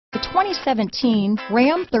2017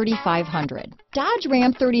 Ram 3500. Dodge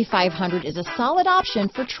Ram 3500 is a solid option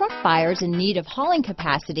for truck buyers in need of hauling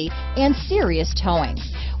capacity and serious towing.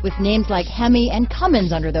 With names like Hemi and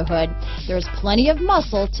Cummins under the hood, there's plenty of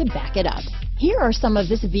muscle to back it up. Here are some of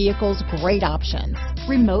this vehicle's great options: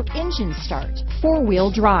 remote engine start,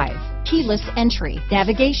 four-wheel drive, keyless entry,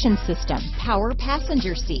 navigation system, power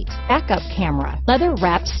passenger seat, backup camera,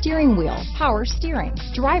 leather-wrapped steering wheel, power steering,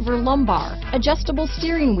 driver lumbar, adjustable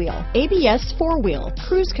steering wheel, ABS four-wheel,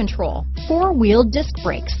 cruise control, four-wheel disc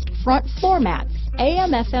brakes, front floor mats,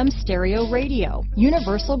 AM/FM stereo radio,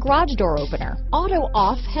 universal garage door opener,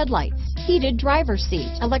 auto-off headlights, heated driver's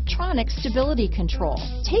seat, electronic stability control.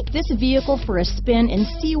 Take this vehicle for a spin and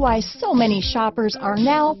see why so many shoppers are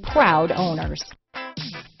now proud owners.